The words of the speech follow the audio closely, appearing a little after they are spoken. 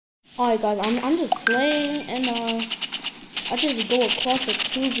Alright guys, I'm just playing and I just go across a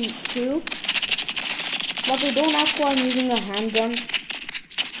 2v2. But they don't ask why I'm using a handgun.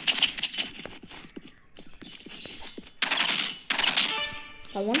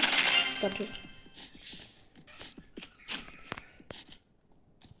 Got one, got two.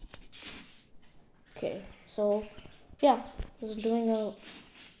 Okay, so yeah, I was doing a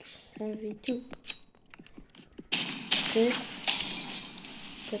 1v2. Okay.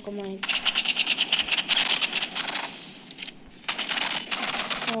 Click on my.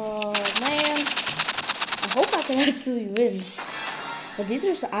 Oh man, I hope I can actually win. But these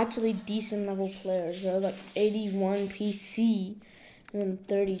are actually decent level players. They're like 81 PC and then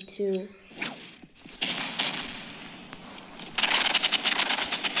 32.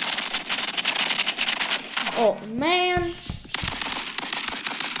 Oh man!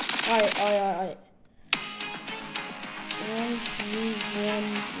 Alright. Me.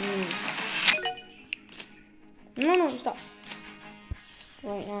 No, stop.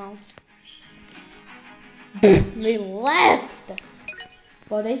 Right now. They left!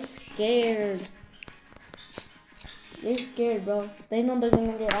 Bro, they scared. They scared, bro. They know they're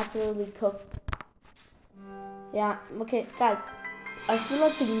gonna get absolutely cooked. Yeah, okay, guys. I feel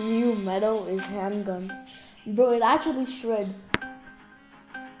like the new meta is handgun. Bro, it actually shreds.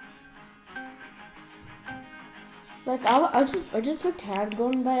 Like I just picked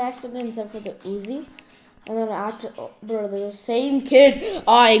handgun by accident instead for the Uzi, and then bro, they're the same kid.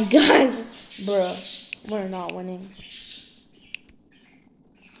 Alright guys, bro, we're not winning.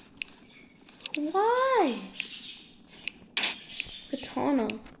 Why? Katana.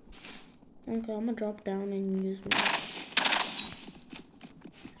 Okay, I'm gonna drop down and use my.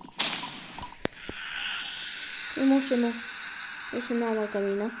 Emotional. Eso no va a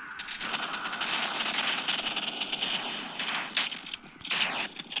caminar.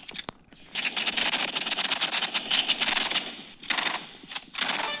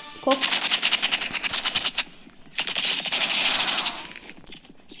 Cook.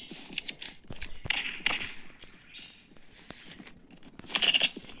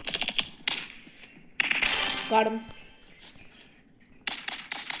 Got him.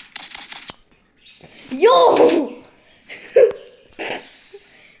 Yo!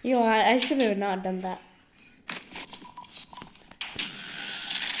 Yo, I should have not done that.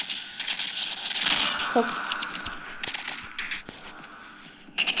 Cook.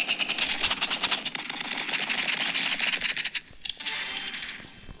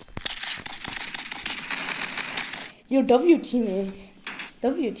 Yo, W teammate,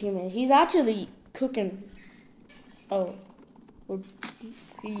 he's actually cooking. Oh,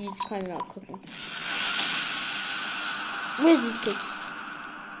 he's kind of not cooking. Where's this kid?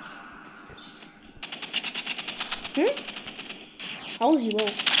 How was he low?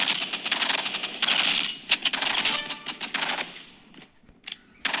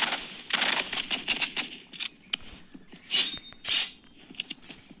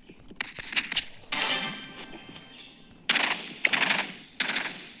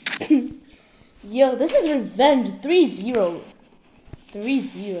 Yo, this is revenge. 3-0.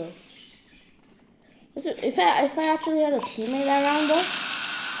 3-0. If I actually had a teammate that round though,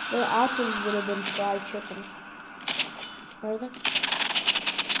 there actually would have been fried chicken. Where are they?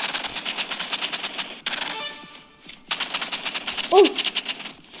 Oh!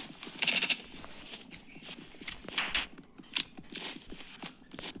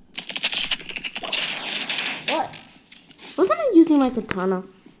 What? Wasn't I using my katana?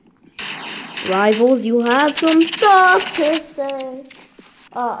 Rivals, you have some stuff to say.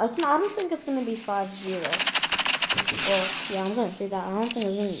 I don't think it's gonna be 5-0. Well, yeah, I'm gonna say that. I don't think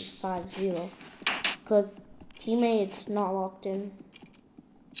it's gonna be 5-0. Because teammates not locked in.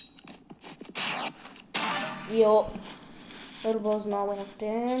 Yo. Little bro's not locked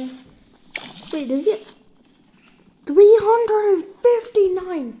in. Wait, is it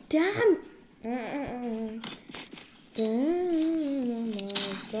 359? Damn. Damn, oh my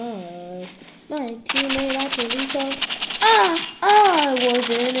god. My teammate actually saw. I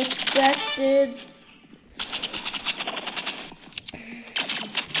wasn't expected.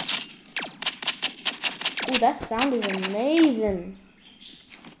 Ooh, that sound is amazing.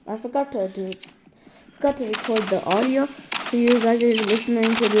 I forgot to record the audio, so you guys are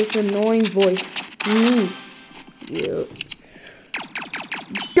listening to this annoying voice. Me. Yeah.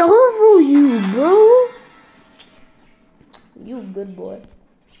 W, bro. You good boy.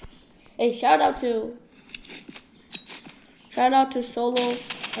 Hey, shout out to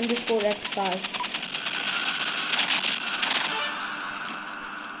solo_x5.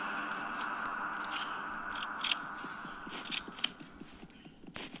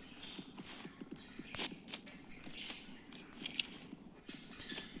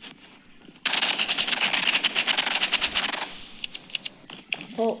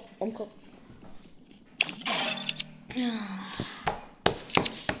 Uncle.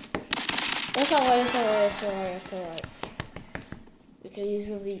 That's alright. We can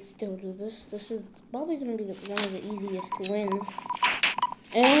easily still do this. This is probably gonna be one of the easiest wins.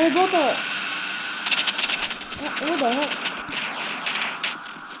 And we got that. What the heck?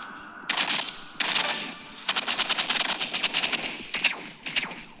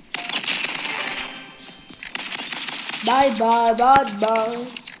 Bye.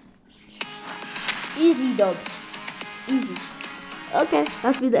 Easy dubs. Easy. Okay,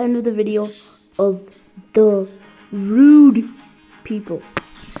 that's be the end of the video of the rude people.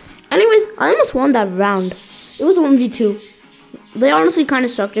 Anyways, I almost won that round. It was 1v2. They honestly kind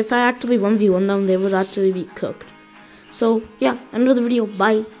of sucked. If I actually 1v1 them, they would actually be cooked. So, yeah, end of the video.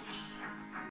 Bye.